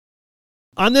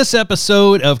On this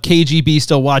episode of KGB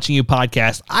Still Watching You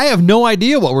podcast, I have no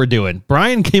idea what we're doing.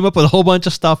 Brian came up with a whole bunch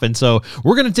of stuff, and so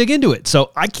we're going to dig into it.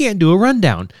 So I can't do a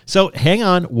rundown. So hang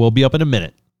on. We'll be up in a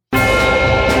minute.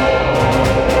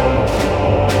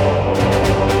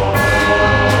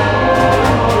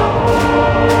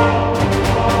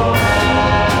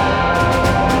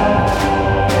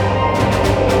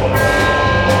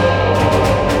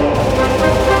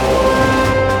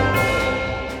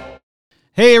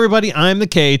 Hey everybody, I'm the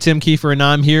K, Tim Kiefer, and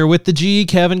I'm here with the G,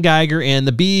 Kevin Geiger, and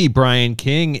the B, Brian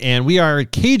King, and we are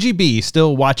KGB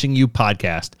Still Watching You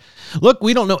podcast. Look,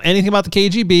 we don't know anything about the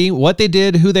KGB, what they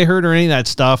did, who they hurt, or any of that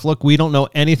stuff. Look, we don't know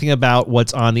anything about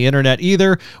what's on the internet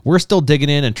either. We're still digging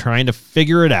in and trying to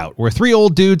figure it out. We're three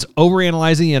old dudes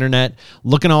overanalyzing the internet,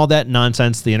 looking at all that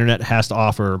nonsense the internet has to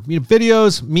offer.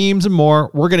 Videos, memes, and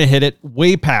more. We're going to hit it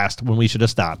way past when we should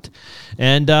have stopped.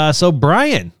 And so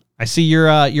Brian, I see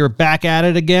you're back at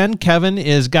it again. Kevin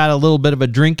is got a little bit of a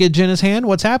drinkage in his hand.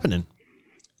 What's happening?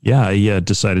 Yeah, I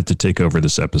decided to take over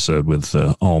this episode with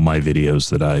all my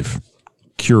videos that I've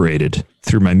curated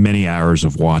through my many hours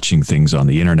of watching things on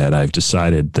the internet. I've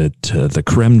decided that the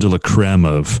creme de la creme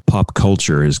of pop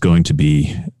culture is going to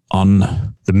be on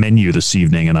the menu this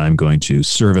evening, and I'm going to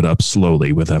serve it up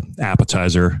slowly with an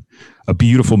appetizer, a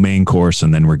beautiful main course,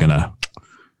 and then we're going to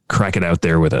crack it out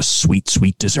there with a sweet,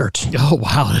 sweet dessert. Oh,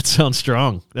 wow. That sounds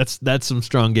strong. That's some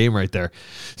strong game right there.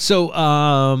 So,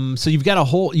 so you've got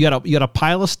you got a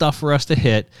pile of stuff for us to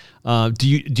hit. Do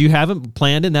you have it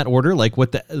planned in that order? Like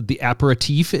what the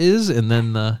aperitif is? And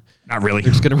then, not really.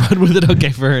 You're just going to run with it.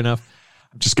 Okay. Fair enough.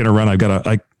 I'm just going to run. I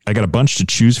got a bunch to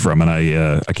choose from, and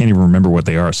I can't even remember what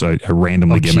they are. So I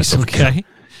randomly give myself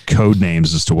code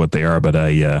names as to what they are, but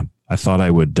I thought I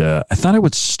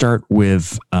would start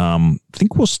with, I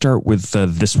think we'll start with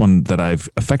this one that I've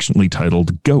affectionately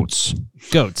titled Goats.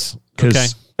 Goats.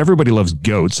 Because everybody loves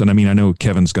goats. And I mean, I know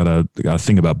Kevin's got a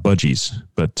thing about budgies,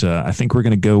 but I think we're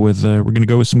going to go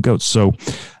with some goats. So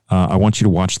I want you to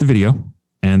watch the video,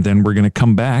 and then we're going to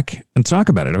come back and talk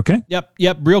about it. Okay.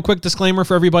 Yep. Real quick disclaimer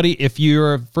for everybody. If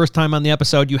you're first time on the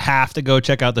episode, you have to go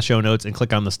check out the show notes and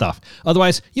click on the stuff.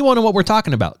 Otherwise, you won't know what we're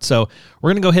talking about. So we're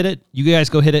going to go hit it. You guys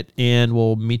go hit it, and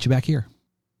we'll meet you back here.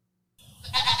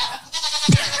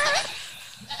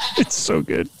 It's so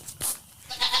good.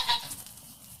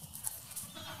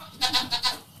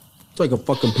 It's like a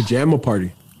fucking pajama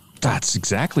party. That's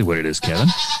exactly what it is, Kevin.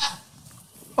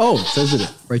 Oh, it says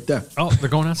it right there. Oh, they're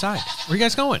going outside. Where are you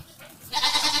guys going?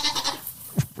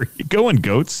 Where you going,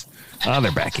 goats? Oh,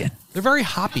 they're back in. They're very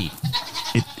hoppy.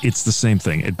 It's the same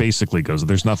thing. It basically goes,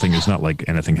 there's not like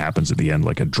anything happens at the end,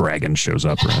 like a dragon shows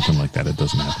up or anything like that. It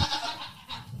doesn't happen.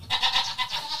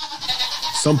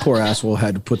 Some poor asshole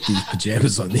had to put these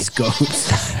pajamas on these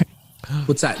goats.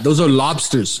 What's that? Those are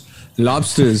lobsters.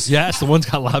 Lobsters. Yes, the one's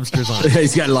got lobsters on it.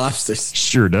 He's got lobsters.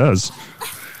 Sure does.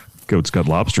 Goat's got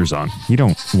lobsters on. You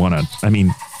don't want to, I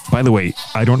mean, by the way,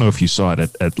 I don't know if you saw it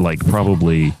at like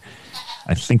probably,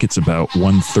 I think it's about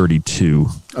 132.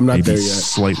 I'm not maybe there yet.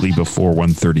 Slightly before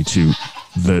 132.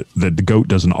 The goat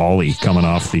does an ollie coming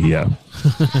off the hay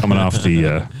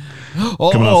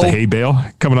bale.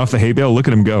 Coming off the hay bale. Look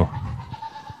at him go.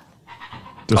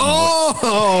 He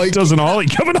does an ollie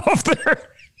coming off there.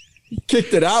 He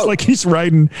kicked it out.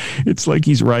 It's like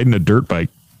he's riding a dirt bike.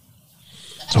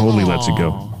 Totally lets it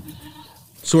go.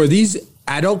 So are these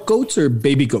adult goats or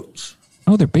baby goats?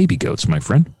 Oh, they're baby goats, my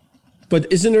friend.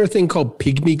 But isn't there a thing called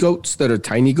pygmy goats that are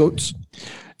tiny goats?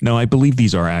 No, I believe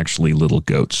these are actually little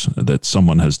goats that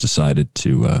someone has decided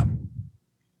to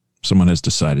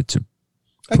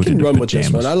I put can into run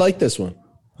pajamas. with this one. I like this one.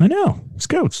 I know. It's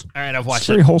goats. All right, I've watched it's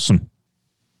very wholesome.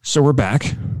 So we're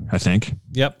back, I think.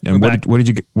 Yep. And what did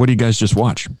you guys just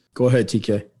watch? Go ahead,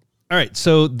 TK. All right,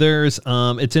 so there's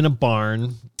it's in a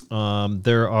barn.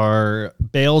 There are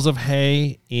bales of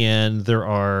hay and there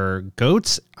are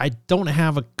goats. I don't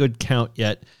have a good count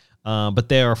yet, but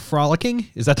they are frolicking.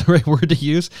 Is that the right word to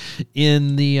use?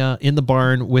 In the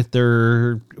barn with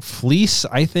their fleece,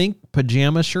 I think,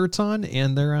 pajama shirts on,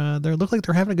 and they look like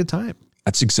they're having a good time.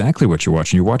 That's exactly what you're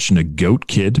watching. You're watching a goat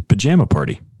kid pajama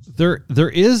party. There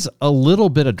is a little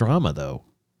bit of drama though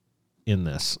in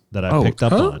this that I picked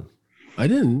up on. I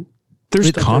didn't.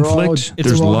 There's conflict.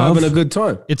 There's love. Having a good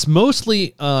time. It's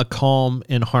mostly calm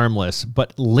and harmless,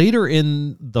 but later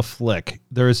in the flick,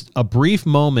 there's a brief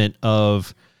moment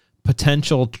of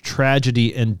potential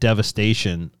tragedy and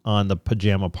devastation on the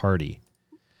pajama party.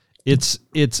 It's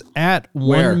at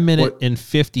 1 minute and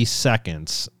 50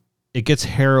 seconds. It gets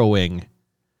harrowing.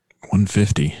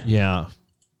 150. Yeah.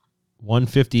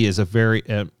 150 is a very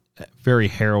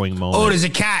harrowing moment. Oh, there's a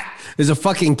cat. There's a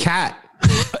fucking cat.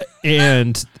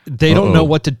 and they don't know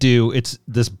what to do. It's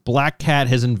this black cat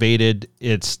has invaded.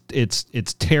 It's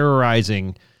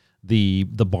terrorizing the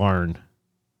barn.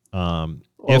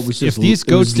 If these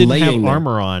goats didn't have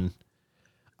armor on,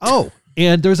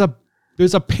 and there's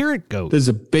a parent goat. There's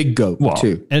a big goat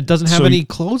too, and it doesn't have any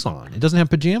clothes on. It doesn't have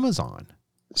pajamas on.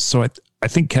 So I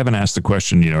think Kevin asked the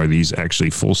question, are these actually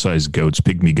full-size goats,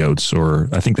 pygmy goats? Or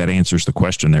I think that answers the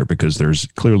question there, because there's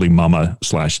clearly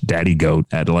mama/daddy goat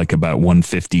at like about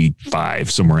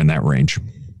 155, somewhere in that range.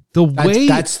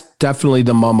 That's definitely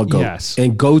the mama goat. Yes.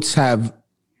 And goats have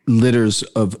litters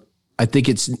of, I think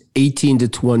it's 18 to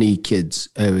 20 kids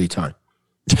every time.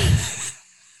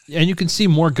 And you can see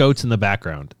more goats in the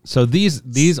background. So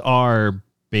these are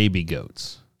baby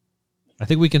goats. I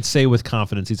think we can say with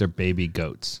confidence these are baby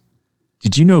goats.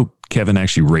 Did you know Kevin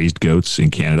actually raised goats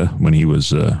in Canada when he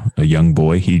was a young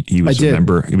boy? He was a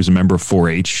member. He was a member of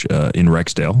 4-H in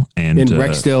Rexdale. And in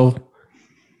Rexdale,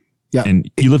 yeah.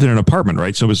 And you lived in an apartment,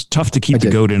 right? So it was tough to keep the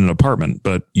goat in an apartment,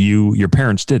 but your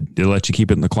parents did. They let you keep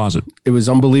it in the closet. It was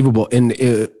unbelievable. And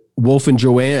Wolf and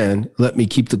Joanne let me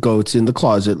keep the goats in the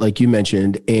closet, like you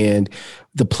mentioned. And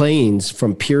the planes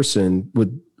from Pearson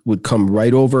would come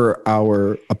right over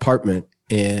our apartment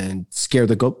and scare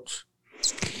the goats.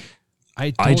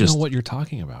 I don't know what you're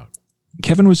talking about.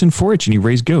 Kevin was in 4-H and he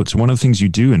raised goats. One of the things you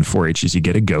do in 4-H is you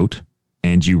get a goat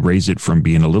and you raise it from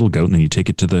being a little goat, and then you take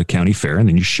it to the county fair and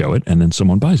then you show it, and then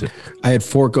someone buys it. I had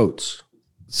 4 goats.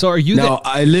 So are you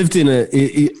I lived in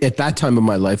at that time of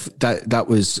my life, that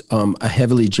was a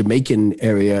heavily Jamaican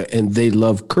area, and they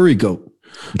love curry goat.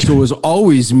 So it was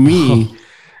always me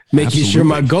making sure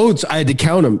my goats, I had to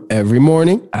count them every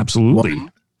morning. Absolutely.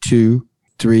 1, 2,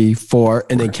 3, 4,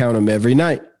 and then count them every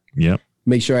night. Yep.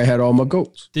 Make sure I had all my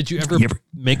goats. Did you ever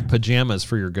make pajamas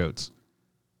for your goats?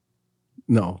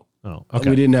 No. Oh, okay.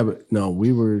 We didn't have no,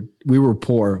 we were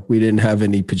poor. We didn't have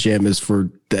any pajamas for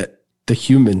the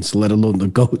humans, let alone the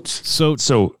goats. So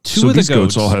two of these the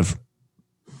goats all have.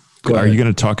 Are you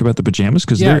going to talk about the pajamas?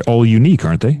 Because they're all unique,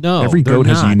 aren't they? No, every goat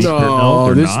has a unique.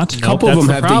 No, they're not. A couple of them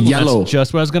have the yellow. That's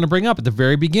just what I was going to bring up at the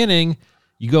very beginning.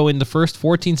 You go in the first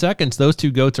 14 seconds, those 2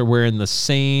 goats are wearing the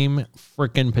same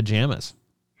freaking pajamas.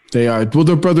 They are. Well,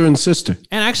 they're brother and sister.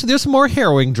 And actually, there's some more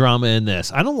harrowing drama in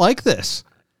this. I don't like this.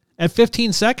 At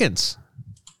 15 seconds,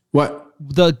 what?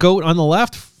 The goat on the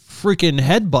left freaking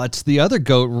headbutts the other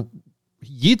goat,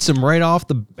 yeets him right off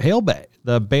the bale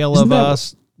of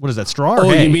what is that, straw or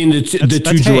hay? You mean the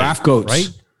 2 giraffe goats, right?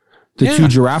 The 2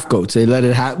 giraffe goats. They let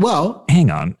it have. Well,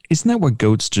 hang on. Isn't that what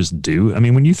goats just do? I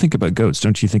mean, when you think about goats,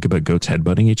 don't you think about goats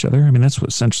headbutting each other? I mean, that's what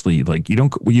essentially, like, you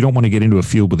don't want to get into a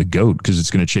field with a goat because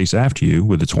it's going to chase after you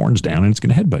with its horns down and it's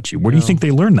going to headbutt you. Where do you think they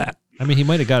learned that? I mean, he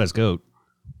might have got his goat.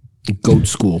 Goat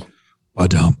school.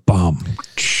 Ba-dum-bum.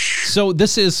 So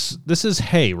this is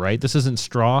hay, right? This isn't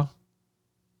straw.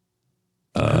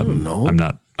 I don't know.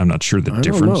 I'm not sure the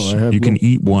difference. You can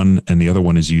eat one, and the other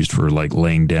one is used for like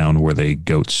laying down where they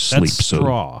goats sleep. That's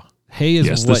straw. Hay is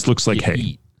what this looks like hay.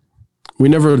 Eat. We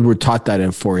never were taught that in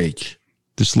 4-H.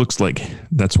 This looks like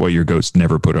that's why your goats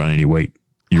never put on any weight.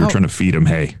 You were trying to feed them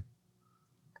hay.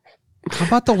 How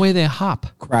about the way they hop?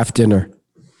 Craft dinner.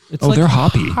 It's like they're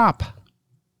hoppy. Hop.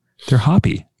 They're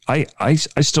hoppy. I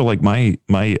still like my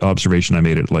observation. I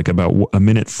made it like about a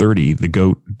minute 30. The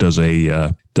goat does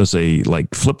a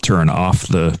like flip turn off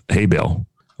the hay bale,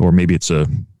 or maybe it's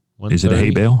is it a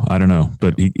hay bale? I don't know,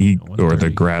 but he or the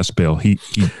grass bale.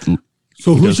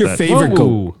 So who's your favorite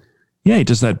goat? Yeah, he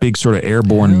does that big sort of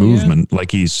airborne movement,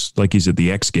 like he's at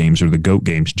the X Games or the Goat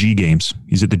Games, G Games.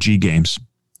 He's at the G Games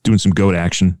doing some goat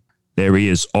action. There he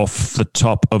is off the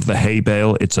top of the hay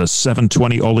bale. It's a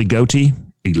 720 Ollie goatee.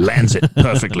 He lands it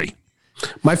perfectly.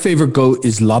 My favorite goat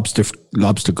is lobster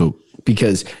goat,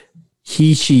 because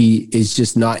she is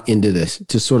just not into this.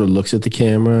 Just sort of looks at the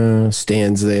camera,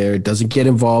 stands there, doesn't get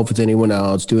involved with anyone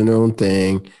else, doing her own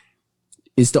thing.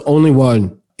 It's the only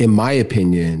one, in my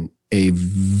opinion, a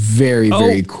very,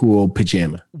 very cool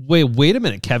pajama. Wait a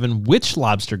minute, Kevin. Which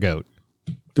lobster goat?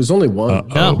 There's only one.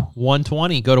 No,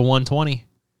 120. Go to 120.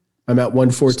 I'm at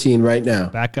 114 right now.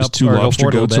 Back up. There's 2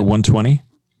 lobster goats at 120.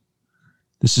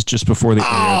 This is just before they.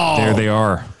 There they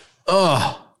are.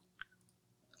 Oh,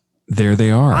 there they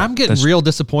are. I'm getting real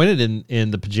disappointed in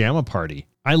the pajama party.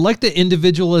 I like the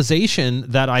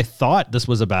individualization that I thought this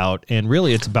was about, and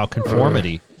really, it's about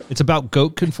conformity. It's about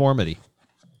goat conformity.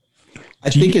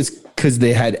 I think it's because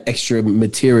they had extra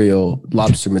material,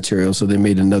 lobster material, so they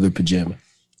made another pajama.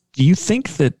 Do you think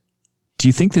that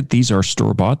these are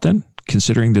store-bought then?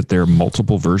 Considering that there are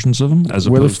multiple versions of them, as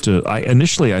opposed to,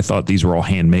 initially I thought these were all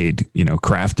handmade,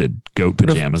 crafted goat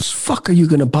pajamas. What the fuck are you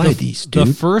going to buy these, dude?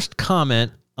 The first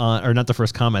comment, or not the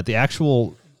first comment, the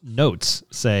actual notes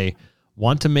say,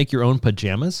 want to make your own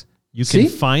pajamas? You can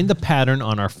find the pattern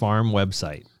on our farm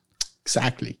website.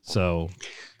 Exactly. So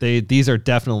these are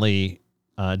definitely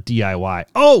DIY.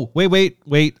 Oh, wait.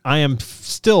 I am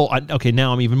still, okay,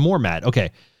 now I'm even more mad.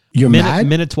 Okay. You're mad?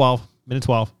 Minute 12.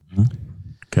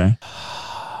 Okay.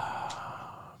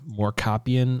 More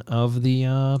copying of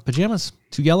the pajamas.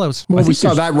 2 yellows. Well, we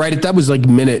saw that right. That was like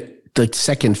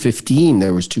second 15.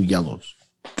 There was 2 yellows.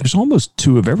 There's almost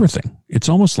 2 of everything. It's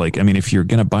almost like, I mean, if you're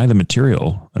going to buy the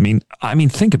material, I mean,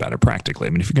 think about it practically.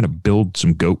 I mean, if you're going to build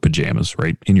some goat pajamas,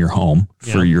 right, in your home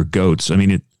for your goats, I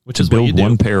mean, which to is build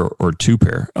 1 pair or 2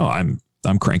 pair. Oh, I'm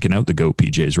cranking out the goat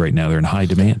PJs right now. They're in high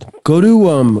demand. Go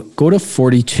to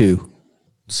 42.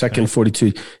 Second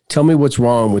 42. Tell me what's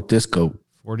wrong with this goat.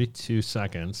 42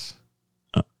 seconds.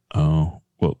 Well,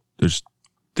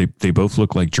 they both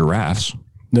look like giraffes.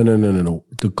 No.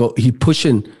 The goat, he's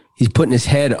putting his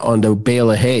head on the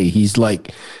bale of hay. He's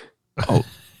like,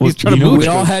 He's trying to move. We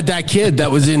all had that kid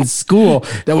that was in school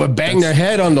that would bang their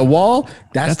head on the wall.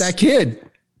 That's that kid.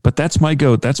 But that's my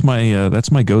goat. That's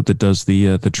my goat that does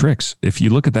the tricks. If you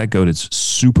look at that goat, it's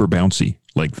super bouncy.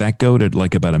 Like that goat at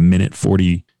like about a minute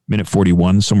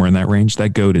 41, somewhere in that range. That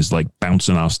goat is like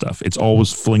bouncing off stuff. It's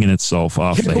always flinging itself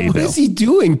off the hay bale. What is he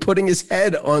doing? Putting his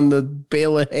head on the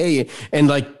bale of hay and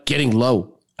like getting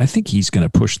low. I think he's going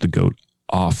to push the goat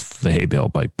off the hay bale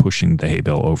by pushing the hay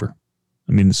bale over.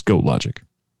 I mean, it's goat logic.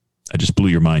 I just blew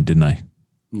your mind, didn't I?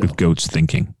 No. With goats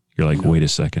thinking. You're like, wait a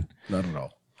second. Not at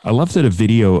all. I love that a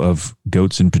video of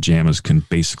goats in pajamas can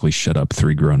basically shut up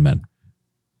 3 grown men.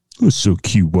 It was so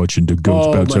cute watching the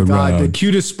goats bounce around. Oh my God. The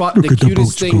cutest spot, the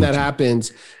cutest thing that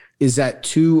happens is at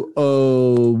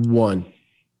 2:01.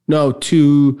 No,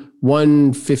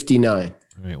 1:59.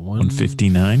 All right,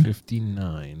 1:59?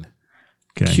 59.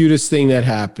 Okay. Cutest thing that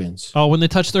happens. Oh, when they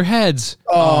touch their heads.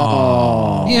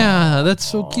 Oh. Yeah, that's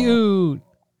so cute.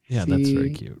 Yeah, that's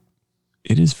very cute.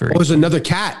 It is very there's another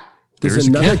cat. There's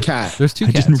another cat. There's 2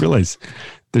 I cats. didn't realize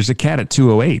there's a cat at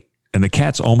 2:08. And the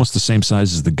cat's almost the same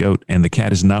size as the goat. And the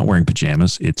cat is not wearing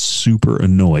pajamas. It's super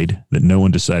annoyed that no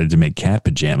one decided to make cat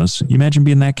pajamas. You imagine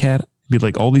being that cat? Be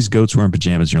like all these goats wearing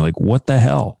pajamas. And you're like, what the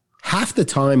hell? Half the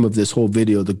time of this whole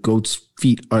video, the goat's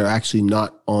feet are actually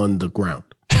not on the ground.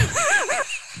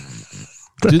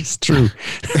 That's true.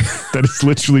 That is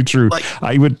literally true.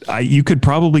 You could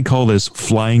probably call this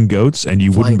flying goats and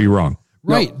you wouldn't be wrong.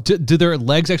 Right. No. Do their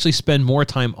legs actually spend more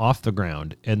time off the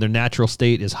ground and their natural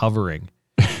state is hovering?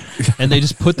 And they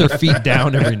just put their feet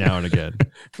down every now and again.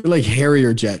 They're like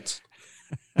Harrier jets.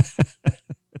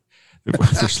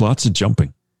 There's lots of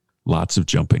jumping.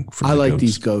 I like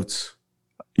these goats.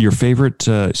 Your favorite,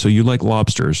 so you like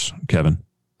lobsters, Kevin?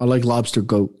 I like lobster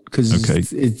goat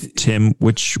because it's Tim,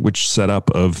 which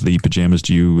setup of the pajamas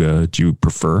do you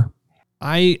prefer?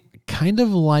 I kind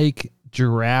of like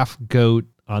giraffe goat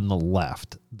on the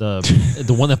left,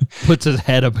 the one that puts his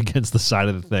head up against the side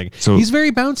of the thing. So he's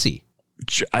very bouncy.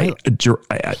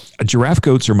 Giraffe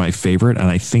goats are my favorite, and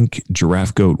I think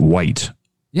giraffe goat white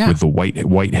with the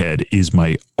white head is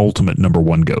my ultimate number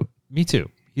 1 goat. Me too.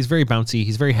 He's very bouncy.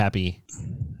 He's very happy.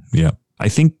 Yeah. I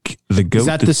think the goat... Is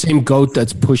that the same goat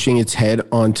that's pushing its head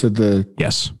onto the...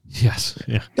 Yes.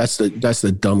 Yeah. That's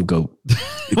the dumb goat.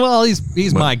 Well,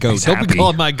 he's my goat. Don't be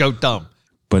calling my goat dumb.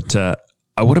 But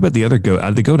what about the other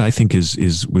goat? The goat I think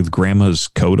is with grandma's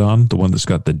coat on, the one that's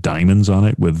got the diamonds on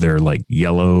it with their like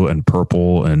yellow and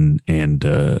purple and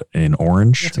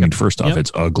orange. First off,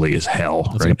 it's ugly as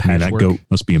hell, right? That goat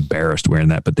must be embarrassed wearing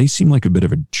that, but they seem like a bit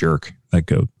of a jerk. That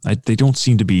goat, they don't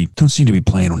seem to be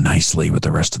playing nicely with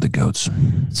the rest of the goats.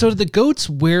 So do the goats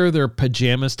wear their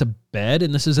pajamas to bed,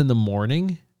 and this is in the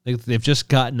morning? They've just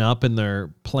gotten up and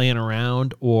they're playing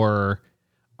around, or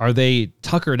are they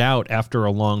tuckered out after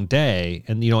a long day?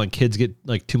 And and kids get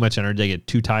like too much energy, they get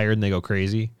too tired and they go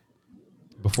crazy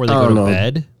before they go to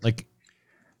bed. Like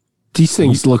these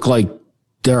things look like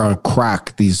they're on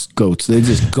crack. These goats, they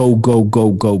just go.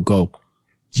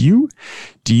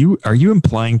 Are you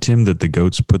implying, Tim, that the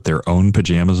goats put their own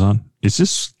pajamas on? Is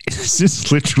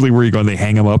this literally where you go and they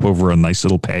hang them up over on nice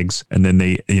little pegs, and then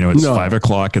they, it's 5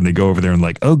 o'clock and they go over there and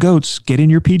like, oh, goats, get in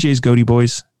your PJs, goaty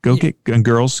boys, and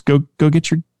girls, go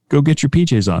get your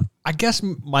PJs on. I guess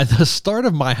the start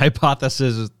of my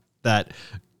hypothesis is that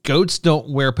goats don't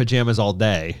wear pajamas all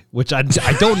day, which I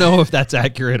don't know if that's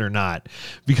accurate or not,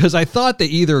 because I thought they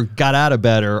either got out of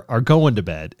bed or are going to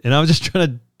bed, and I was just trying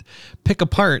to pick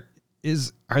apart,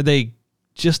 are they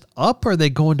just up or are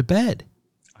they going to bed?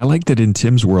 I like that in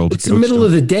Tim's world. It's the middle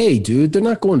of the day, dude. They're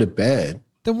not going to bed.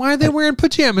 Then why are they wearing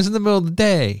pajamas in the middle of the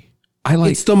day?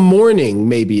 It's the morning.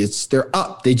 Maybe they're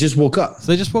up. They just woke up.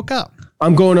 So they just woke up.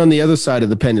 I'm going on the other side of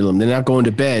the pendulum. They're not going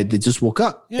to bed. They just woke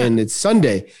up and it's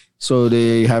Sunday. So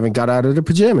they haven't got out of their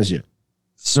pajamas yet.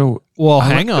 So, well,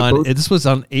 hang on. This was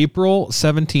on April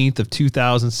 17th of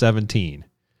 2017.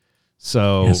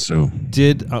 So,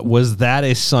 was that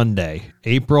a Sunday?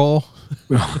 April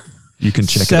you can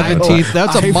check 17th. it out.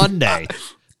 That's a Monday.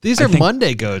 These are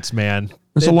Monday goats, man.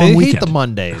 It's a long they weekend. hate the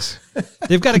Mondays.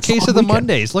 They've got a case of the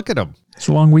Mondays. Look at them. It's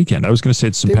a long weekend. I was going to say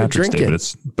it's St. They were Patrick's Day,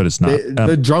 drinking. but it's not.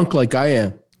 They're drunk like I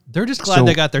am. They're just glad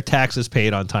they got their taxes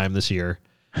paid on time this year.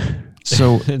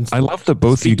 So I love that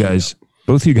both of you guys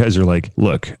are like,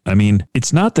 look, I mean,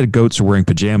 it's not that goats are wearing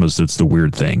pajamas that's the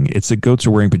weird thing. It's that goats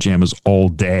are wearing pajamas all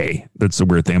day. That's the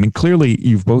weird thing. I mean, clearly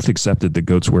you've both accepted that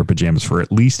goats wear pajamas for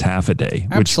at least half a day,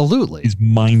 Absolutely. which is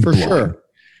mind blowing. For sure.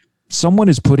 Someone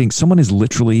is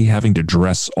literally having to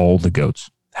dress all the goats.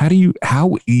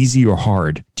 How easy or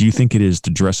hard do you think it is to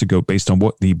dress a goat based on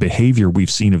what the behavior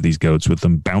we've seen of these goats with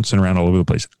them bouncing around all over the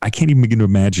place? I can't even begin to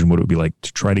imagine what it would be like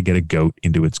to try to get a goat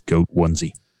into its goat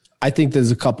onesie. I think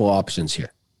there's a couple options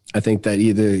here. I think that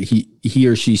either he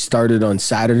or she started on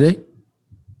Saturday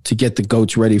to get the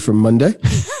goats ready for Monday,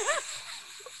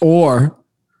 or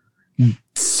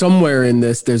somewhere in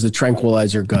this, there's a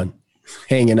tranquilizer gun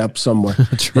hanging up somewhere.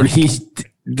 And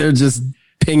they're just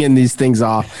pinging these things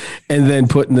off and then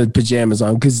putting the pajamas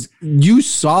on because you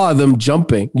saw them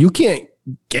jumping. You can't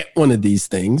get one of these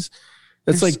things.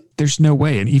 There's no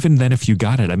way. And even then, if you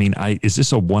got it, I mean, is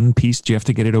this a one piece? Do you have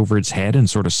to get it over its head and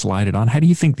sort of slide it on? How do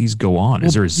you think these go on?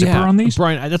 Is there a zipper on these?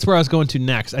 Brian, that's where I was going to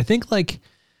next. I think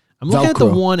I'm looking at the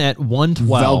one at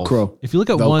 112. Velcro. If you look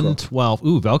at 112,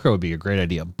 Velcro would be a great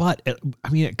idea. But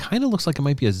it kind of looks like it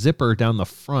might be a zipper down the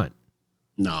front.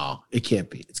 No, it can't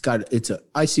be.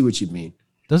 I see what you mean.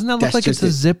 Doesn't that look like it's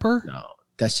a zipper? No,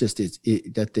 that's just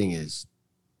it. That thing is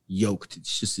yoked.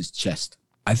 It's just his chest.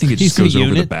 I think it just goes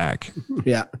over the back.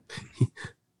 Yeah.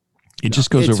 It just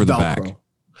goes over the back.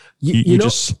 You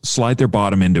just slide their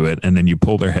bottom into it, and then you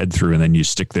pull their head through, and then you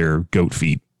stick their goat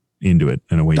feet into it,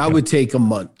 and away you go. That would take a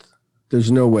month.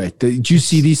 There's no way. Did you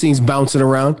see these things bouncing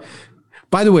around?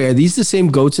 By the way, are these the same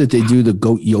goats that they do the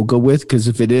goat yoga with? Because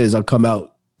if it is, I'll come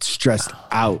out stressed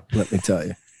out, let me tell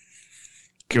you.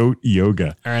 Goat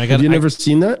yoga. All right, have you never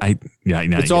seen that?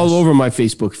 It's all over my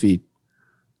Facebook feed.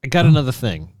 I got another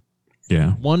thing.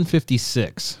 Yeah.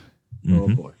 156. Oh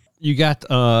boy. You got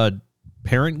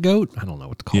parent goat? I don't know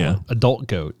what to call it. Adult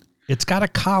goat. It's got a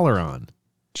collar on.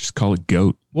 Just call it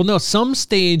goat. Well, no, some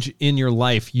stage in your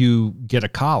life you get a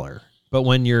collar, but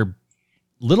when you're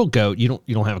little goat, you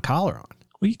don't have a collar on.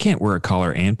 Well, you can't wear a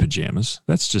collar and pajamas.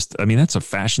 That's a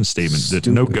fashion statement that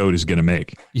no goat is going to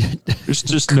make. There's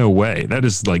just no way. That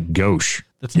is like gauche.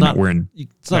 It's not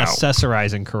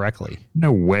accessorizing correctly.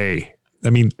 No way. I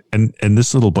mean, and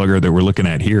this little bugger that we're looking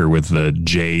at here with the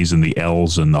J's and the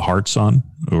L's and the hearts on,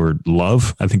 or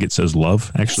love. I think it says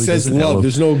love, actually. It says love.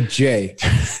 There's no J.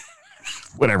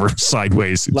 Whatever,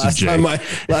 sideways. It's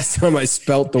last time I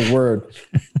spelt the word.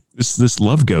 This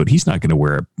love goat, he's not going to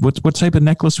wear it. What type of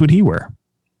necklace would he wear?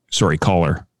 Sorry,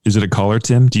 collar. Is it a collar,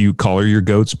 Tim? Do you collar your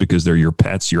goats because they're your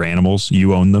pets, your animals?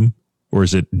 You own them? Or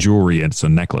is it jewelry and it's a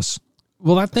necklace?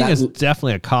 Well, that thing is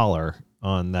definitely a collar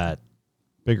on that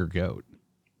bigger goat.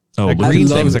 Oh, that green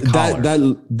thing's a collar.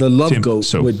 The love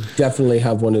goat would definitely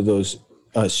have one of those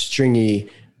stringy,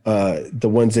 the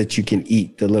ones that you can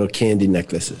eat, the little candy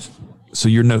necklaces. So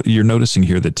you're noticing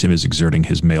here that Tim is exerting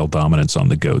his male dominance on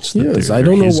the goats. Yes, I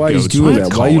don't know why he's doing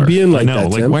that. Why are you being like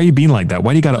that, Tim? Why are you being like that?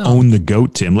 Why do you got to own the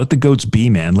goat, Tim? Let the goats be,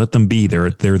 man. Let them be. They're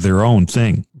their own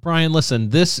thing. Brian, listen,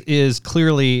 this is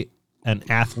clearly an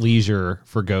athleisure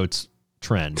for goats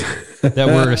trend that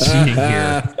we're seeing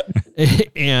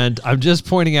here. And I'm just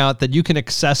pointing out that you can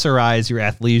accessorize your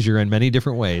athleisure in many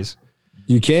different ways.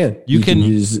 You can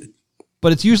use,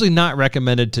 but it's usually not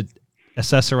recommended to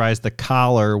accessorize the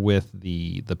collar with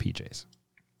the PJs.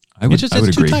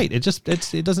 It's too tight.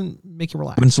 It doesn't make you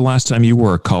relax. When's the last time you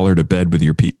wore a collar to bed with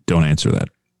your Don't answer that.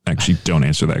 Actually, don't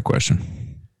answer that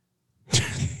question.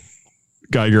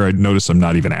 Geiger, I notice I'm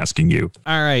not even asking you.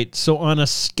 All right. So on a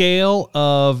scale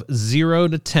of 0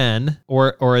 to 10,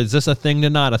 or is this a thing to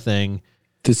not a thing?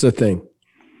 This is a thing.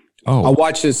 Oh, I'll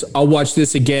watch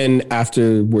this again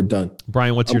after we're done.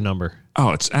 Brian, what's your number?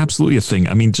 Oh, it's absolutely a thing.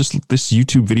 I mean, just this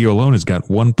YouTube video alone has got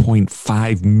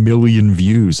 1.5 million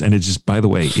views. And it's just, by the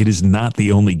way, it is not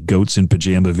the only goats in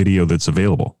pajama video that's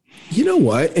available. You know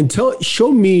what?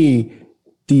 Show me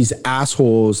these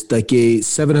assholes that gave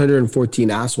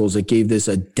 714 assholes that gave this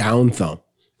a down thumb.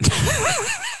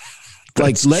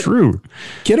 That's true.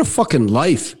 Get a fucking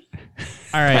life.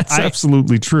 All right. That's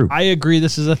absolutely true. I agree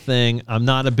this is a thing. I'm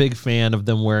not a big fan of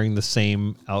them wearing the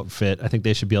same outfit. I think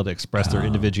they should be able to express their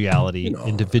individuality.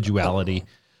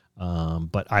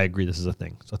 But I agree this is a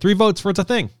thing. So 3 votes for it's a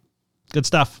thing. Good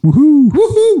stuff. Woohoo.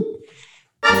 Woohoo!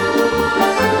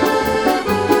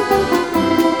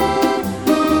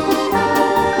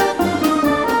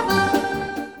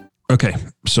 Okay,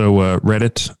 so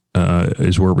Reddit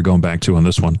is where we're going back to on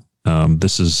this one.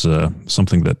 This is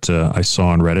something that I saw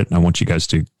on Reddit, and I want you guys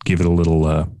to give it a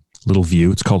little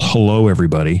view. It's called Hello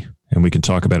Everybody, and we can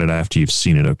talk about it after you've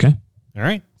seen it, okay? All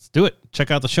right, let's do it.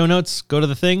 Check out the show notes, go to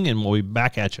the thing, and we'll be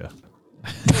back at you.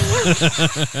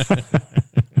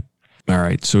 All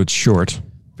right, so it's short.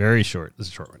 Very short. This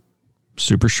is a short one.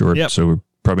 Super short, Yep. so we're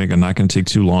probably not going to take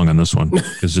too long on this one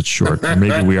because it's short. Or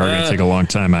maybe we are going to take a long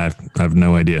time. I have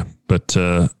no idea. But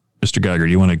Mr. Geiger,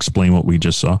 do you want to explain what we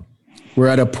just saw? We're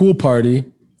at a pool party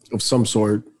of some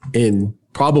sort in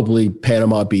probably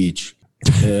Panama Beach.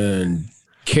 And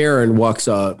Karen walks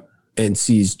up and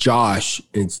sees Josh,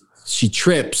 and she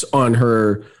trips on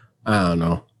her, I don't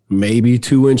know, maybe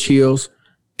 2-inch heels,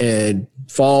 and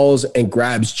falls and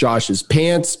grabs Josh's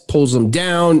pants, pulls them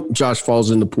down. Josh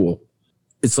falls in the pool.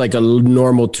 It's like a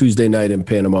normal Tuesday night in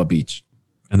Panama Beach.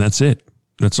 And that's it.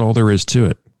 That's all there is to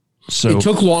it. So It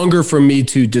took longer for me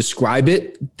to describe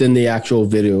it than the actual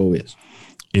video is.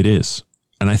 it is.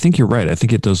 And I think you're right. I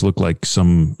think it does look like it's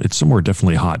somewhere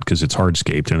definitely hot because it's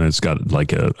hardscaped and it's got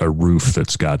like a roof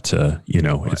that's got,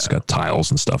 it's got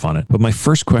tiles and stuff on it. But my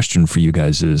first question for you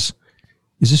guys is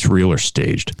this real or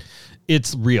staged?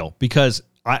 It's real because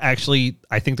I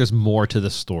think there's more to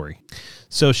this story.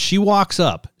 So she walks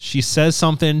up, she says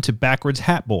something to Backwards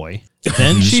Hat Boy.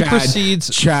 Then she proceeds.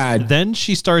 Chad. Then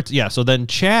she starts. Yeah. So then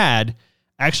Chad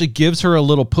actually gives her a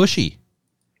little pushy.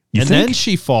 You and think? then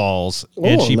she falls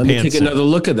and she let me pants take another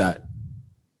look at that.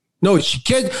 No,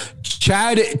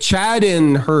 Chad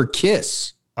and her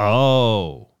kiss.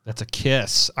 Oh, that's a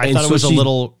kiss. I And thought it so was she- a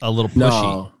little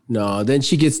pushy. No. Then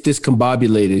she gets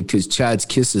discombobulated because Chad's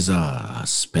kisses are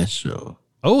special.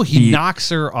 Oh, he knocks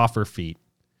her off her feet.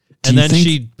 And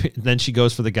you then she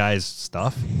goes for the guy's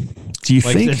stuff. Do you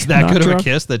Like think it's that knocked good of her a off?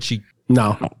 kiss that she.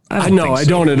 No, I I don't know. think I so.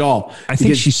 don't at all. I think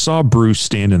Because she saw Bruce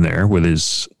standing there with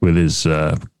his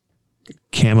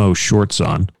camo shorts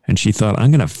on, and she thought,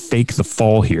 I'm going to fake the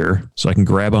fall here so I can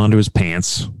grab onto his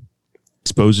pants,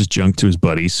 expose his junk to his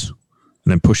buddies,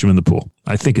 and then push him in the pool.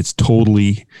 I think it's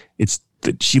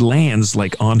that she lands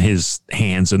like on his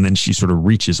hands, and then she sort of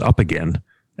reaches up again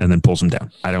and then pulls him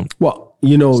down. well,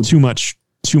 Too much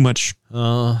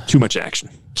action.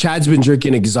 Chad's been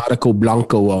drinking Exotico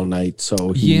Blanco all night,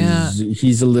 so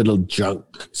he's a little drunk.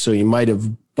 So he might have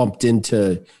bumped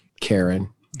into Karen.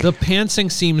 The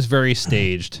pantsing seems very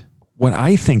staged. What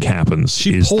I think happens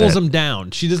She is pulls that, him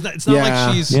down. She does not. It's not Yeah.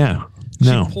 like she's. Yeah.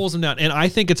 No. She pulls him down, and I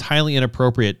think it's highly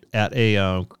inappropriate at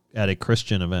a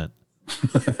Christian event.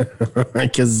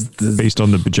 Because Based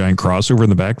on the giant crossover in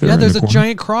the back there. Yeah, in there's the a corner?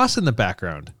 giant cross in the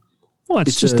background. Well,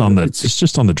 it's just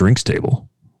it's on the drinks table.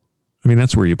 I mean,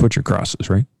 that's where you put your crosses,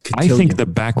 right? I think Cotillion. the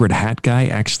backward hat guy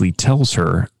actually tells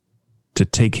her to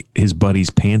take his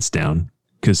buddy's pants down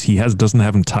because doesn't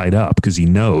have him tied up because he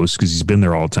knows because he's been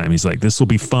there all the time. He's like, this will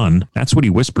be fun. That's what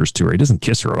he whispers to her. He doesn't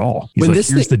kiss her at all. He's When like, this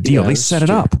here's thing- the deal. yeah, They that's set it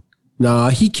true. up. Nah,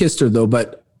 he kissed her though.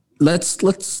 But let's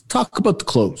talk about the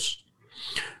clothes.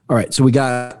 All right, so we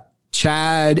got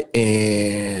Chad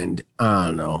and I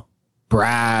don't know,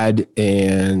 Brad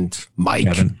and Mike.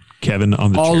 Kevin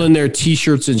on the all chair. in their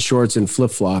t-shirts and shorts and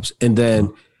flip-flops, and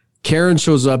then Karen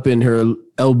shows up in her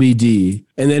LBD,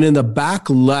 and then in the back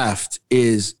left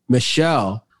is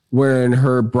Michelle wearing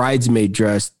her bridesmaid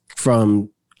dress from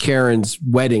Karen's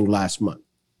wedding last month.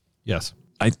 Yes.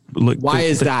 Why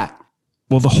is that?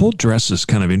 Well, the whole dress is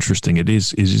kind of interesting. It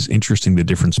is interesting the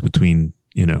difference between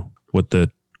what the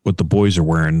boys are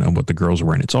wearing and what the girls are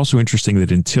wearing. It's also interesting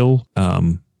that until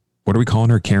what are we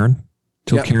calling her, Karen?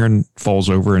 Till Yep. Karen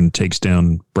falls over and takes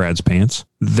down Brad's pants.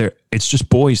 It's just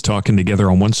boys talking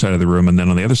together on one side of the room, and then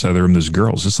on the other side of the room, there's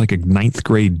girls. It's like a 9th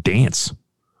grade dance.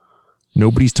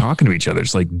 Nobody's talking to each other.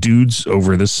 It's like dudes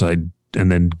over this side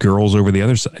and then girls over the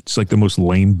other side. It's like the most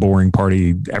lame, boring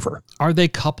party ever. Are they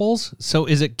couples? So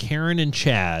is it Karen and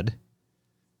Chad?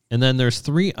 And then there's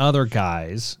 3 other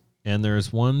guys, and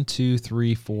there's 1, 2,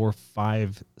 3, 4,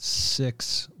 5,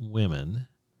 6 women.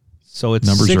 So it's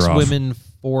Numbers 6 are off. women,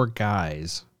 4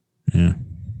 guys. Yeah.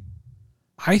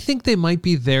 I think they might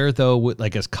be there though, with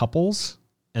as couples,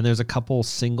 and there's a couple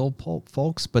single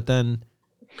folks. But then,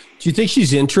 Do you think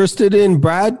she's interested in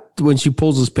Brad when she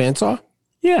pulls his pants off?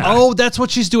 Yeah. oh, that's what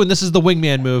she's doing. This is the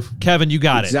wingman move, Kevin. You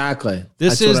got it. Exactly.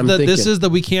 This That's what is I'm this thinking. is the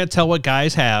we can't tell what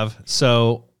guys have.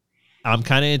 So I'm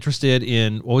kind of interested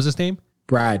in, what was his name?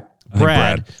 Brad.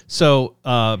 Brad. So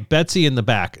Betsy in the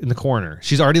back, in the corner,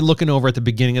 she's already looking over at the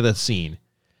beginning of the scene.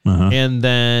 And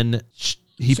then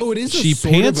So it is she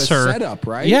sort pants of a her setup,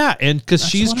 right? Yeah, and because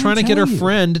she's what I'm trying to get her telling you.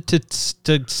 friend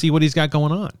to see what he's got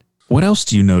going on. What else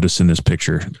do you notice in this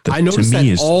picture? That I noticed to that me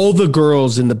is all the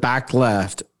girls in the back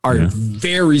left are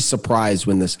very surprised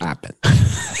when this happened.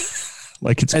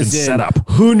 like it's been As in, set up.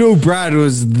 Who knew Brad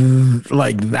was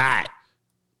like that?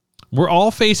 We're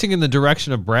all facing in the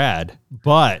direction of Brad,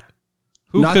 but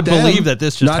who Not could them. believe that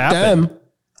this just Not happened? them.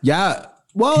 Yeah.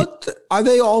 Well, are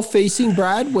they all facing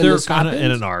Brad when They're this kind of happens?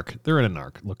 in an arc. They're in an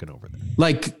arc looking over there.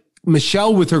 Like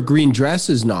Michelle with her green dress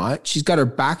is not. She's got her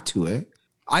back to it.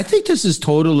 I think this is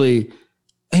totally.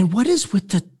 And what is with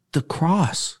the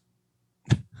cross?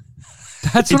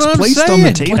 That's It's what I'm placed saying. on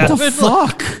the table. What the Kevin.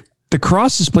 fuck? The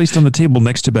cross is placed on the table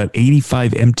next to about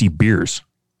 85 empty beers.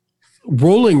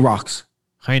 Rolling Rocks.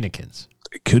 Heineken's.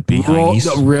 It could be Roll, Heine's,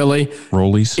 really?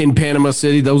 Rollies. In Panama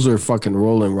City, those are fucking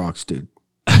Rolling Rocks, dude.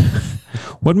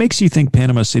 What makes you think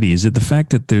Panama City? Is it the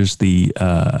fact that there's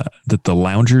that the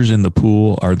loungers in the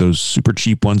pool are those super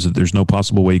cheap ones that there's no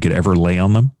possible way you could ever lay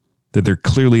on them? That they're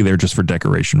clearly there just for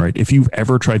decoration, right? If you've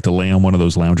ever tried to lay on one of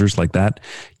those loungers like that,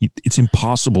 it's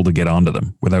impossible to get onto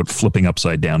them without flipping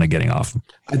upside down and getting off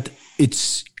them.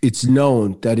 It's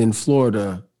known that in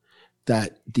Florida,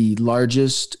 that the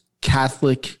largest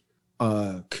Catholic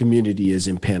community is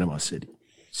in Panama City.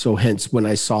 So hence, when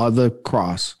I saw the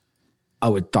cross, I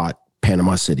would thought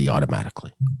Panama City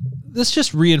automatically. This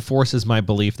just reinforces my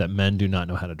belief that men do not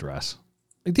know how to dress.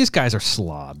 Like, these guys are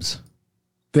slobs.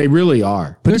 They really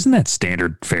are. But isn't that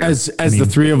standard fare? As I mean, the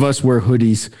three of us wear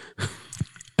hoodies. I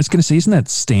was going to say, isn't that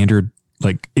standard?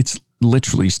 Like, it's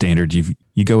literally standard. You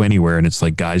go anywhere and it's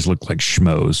like guys look like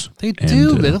schmoes. They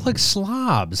do. They look like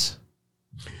slobs.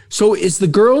 So is the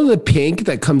girl in the pink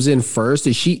that comes in first,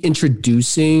 is she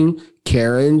introducing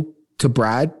Karen to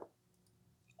Brad?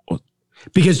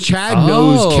 Because Chad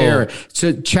knows Karen.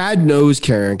 So Chad knows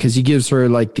Karen because he gives her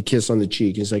like the kiss on the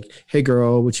cheek. He's like, "Hey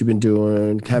girl, what you been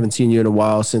doing? Haven't seen you in a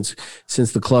while since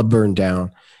the club burned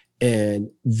down."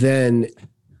 And then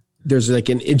there's like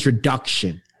an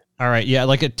introduction. All right. Yeah.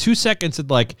 Like at 2 seconds, it's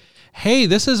like, hey,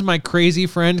 this is my crazy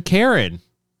friend, Karen.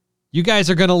 You guys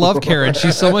are going to love Karen.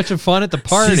 She's so much fun at the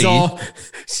party.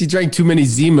 She drank too many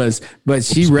Zimas, but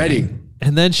she's ready.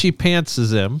 And then she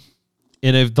pantses him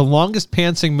in the longest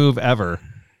pantsing move ever.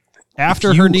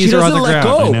 After her knees are on the ground.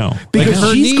 Go I know. because Like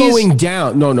her she's knees- going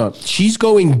down. No, she's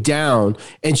going down,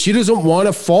 and she doesn't want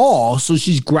to fall, so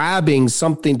she's grabbing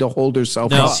something to hold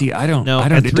herself No. up. See, I don't.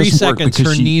 At it 3 doesn't work seconds,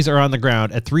 because her knees are on the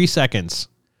ground. At 3 seconds.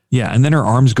 Yeah, and then her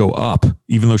arms go up,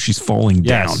 even though she's falling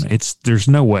Yes. down. There's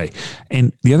no way.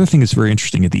 And the other thing that's very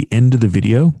interesting at the end of the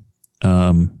video, what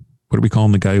do we call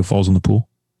him? The guy who falls in the pool.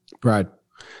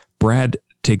 Brad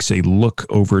takes a look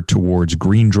over towards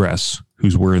Green Dress,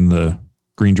 who's wearing the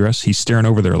green dress. He's staring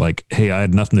over there like, "Hey, I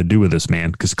had nothing to do with this,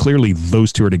 man," because clearly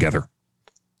those two are together.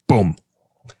 Boom,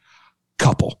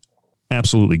 couple,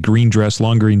 absolutely. Green dress,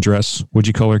 long green dress. What'd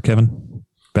you call her, Kevin?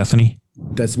 Bethany.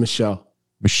 That's Michelle.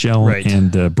 Michelle Right.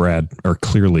 and Brad are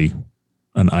clearly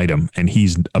an item, and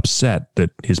he's upset that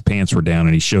his pants were down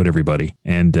and he showed everybody.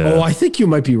 And I think you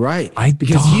might be right.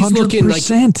 because he's looking like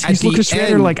 100%. He's looking straight at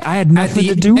her like, I had nothing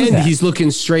to do with that. He's looking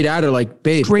straight at her like,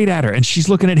 "Babe, Straight at her, and she's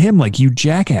looking at him like, "You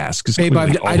jackass!" Because babe,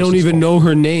 I don't even know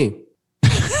her name."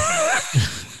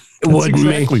 It wasn't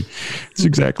me. That's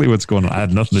exactly what's going on. I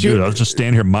had nothing to do with it. I was just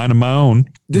standing here minding my own.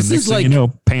 This The next is thing like you know,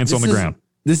 pants on this the is- ground.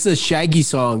 This is a Shaggy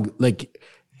song. Like,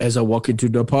 as I walk into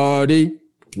the party,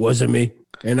 wasn't me.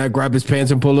 And I grab his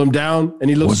pants and pull him down, and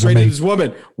he looks Wasn't straight me. at his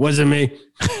woman. Wasn't me.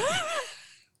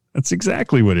 That's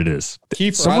exactly what it is.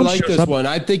 Kiefer, Someone I like shows this up- one.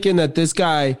 I'm thinking that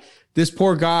this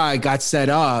poor guy got set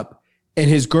up, and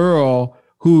his girl,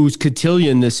 whose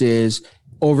cotillion this is,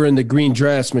 over in the green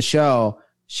dress, Michelle,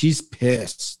 she's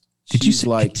pissed. Did you She's say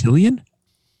like, cotillion?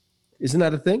 isn't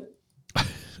that a thing?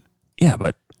 Yeah,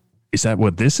 but is that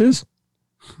what this is?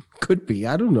 Could be.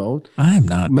 I don't know. I'm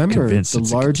not Remember, convinced the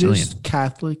it's a cotillion. largest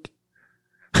Catholic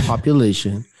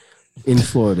population in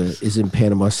Florida is in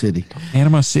Panama City.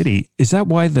 Panama City. Is that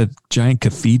why the giant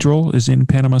cathedral is in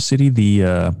Panama City?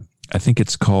 I think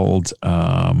it's called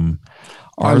Our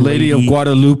Lady of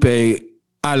Guadalupe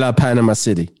a la Panama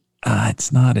City.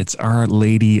 It's not. It's Our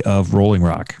Lady of Rolling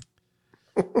Rock.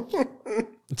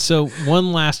 So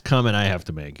one last comment I have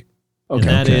to make. Okay. And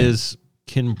that is,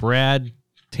 can Brad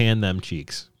tan them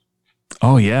cheeks?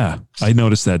 Oh yeah, I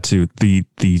noticed that too. The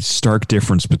stark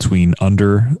difference between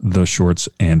under the shorts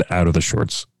and out of the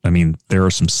shorts. I mean, there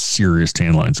are some serious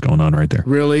tan lines going on right there.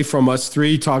 Really, from us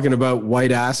three talking about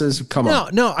white asses? Come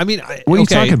on. No. I mean, What are you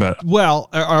talking about? Well,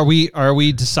 are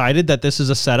we decided that this is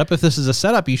a setup? If this is a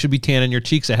setup, you should be tanning your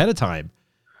cheeks ahead of time,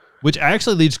 which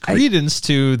actually leads credence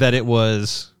to that it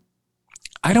was.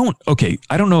 I don't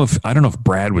know if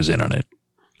Brad was in on it.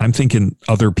 I'm thinking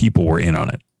other people were in on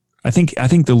it. I think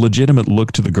the legitimate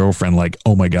look to the girlfriend, like,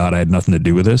 oh my God, I had nothing to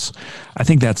do with this. I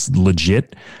think that's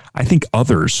legit. I think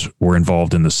others were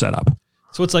involved in the setup.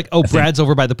 So it's like, oh, Brad's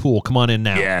over by the pool. Come on in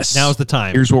now. Yes. Now's the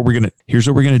time. Here's what we're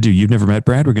gonna do. You've never met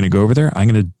Brad. We're gonna go over there. I'm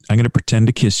gonna pretend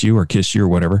to kiss you or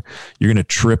whatever. You're gonna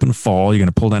trip and fall. You're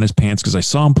gonna pull down his pants because I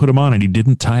saw him put them on and he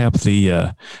didn't tie up the.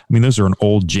 I mean, those are an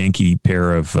old janky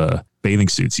pair of bathing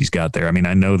suits he's got there. I mean,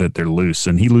 I know that they're loose,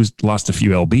 and he lost a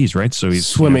few lbs, right? So he's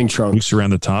swimming trunks loose around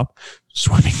the top.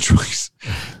 Swimming trunks.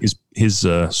 His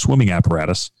swimming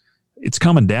apparatus. It's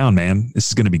coming down, man. This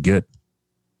is gonna be good.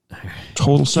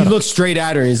 Total setup. He looked straight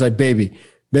at her and he's like, baby,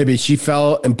 she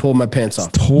fell and pulled my pants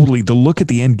off. Totally. The look at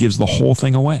the end gives the whole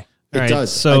thing away. It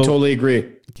does. So I totally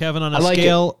agree. Kevin, on a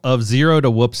scale of 0 to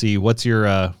whoopsie, what's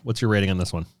your rating on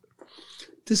this one?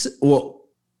 What's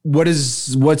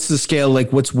the scale?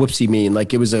 Like, what's whoopsie mean?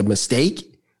 Like it was a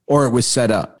mistake or it was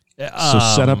set up? So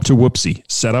set up to whoopsie.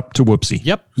 Set up to whoopsie.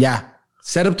 Yep. Yeah.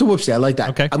 Set up to whoopsie. I like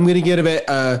that. Okay. I'm gonna give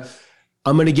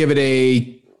it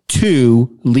a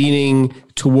 2 leaning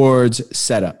towards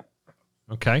setup.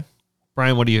 Okay.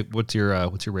 Brian, what's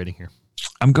your rating here?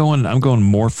 I'm going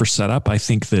more for setup. I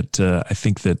think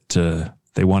that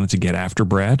they wanted to get after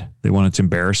Brad. They wanted to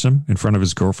embarrass him in front of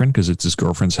his girlfriend because it's his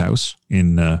girlfriend's house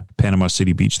in Panama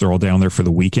City Beach. They're all down there for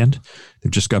the weekend.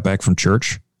 They've just got back from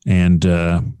church and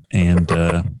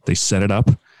they set it up.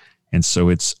 And so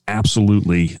it's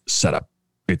absolutely set up.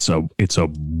 It's a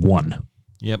 1.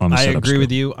 Yep, I agree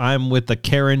with you. I'm with the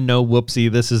Karen no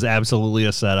whoopsie. This is absolutely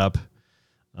a setup.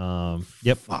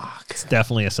 Yep, it's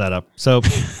definitely a setup. So,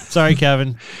 sorry,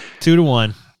 Kevin.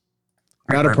 2-1.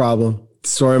 Not a problem.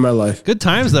 Story of my life. Good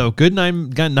times though. Good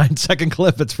 9-second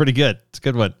clip. It's pretty good. It's a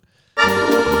good one.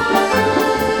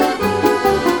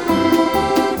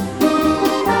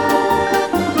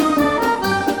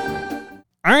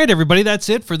 All right, everybody, that's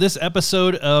it for this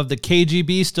episode of the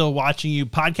KGB Still Watching You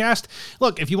podcast.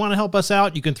 Look, if you want to help us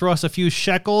out, you can throw us a few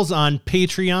shekels on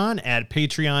Patreon at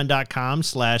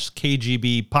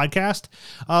patreon.com/KGB podcast.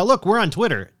 Look, we're on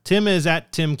Twitter. Tim is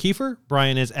at Tim Kiefer.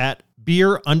 Brian is at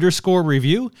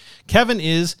beer_review. Kevin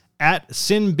is at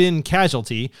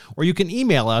SinBinCasualty, or you can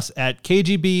email us at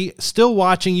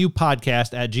kgbstillwatchingyou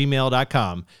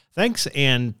podcast@gmail.com. Thanks,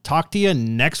 and talk to you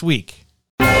next week.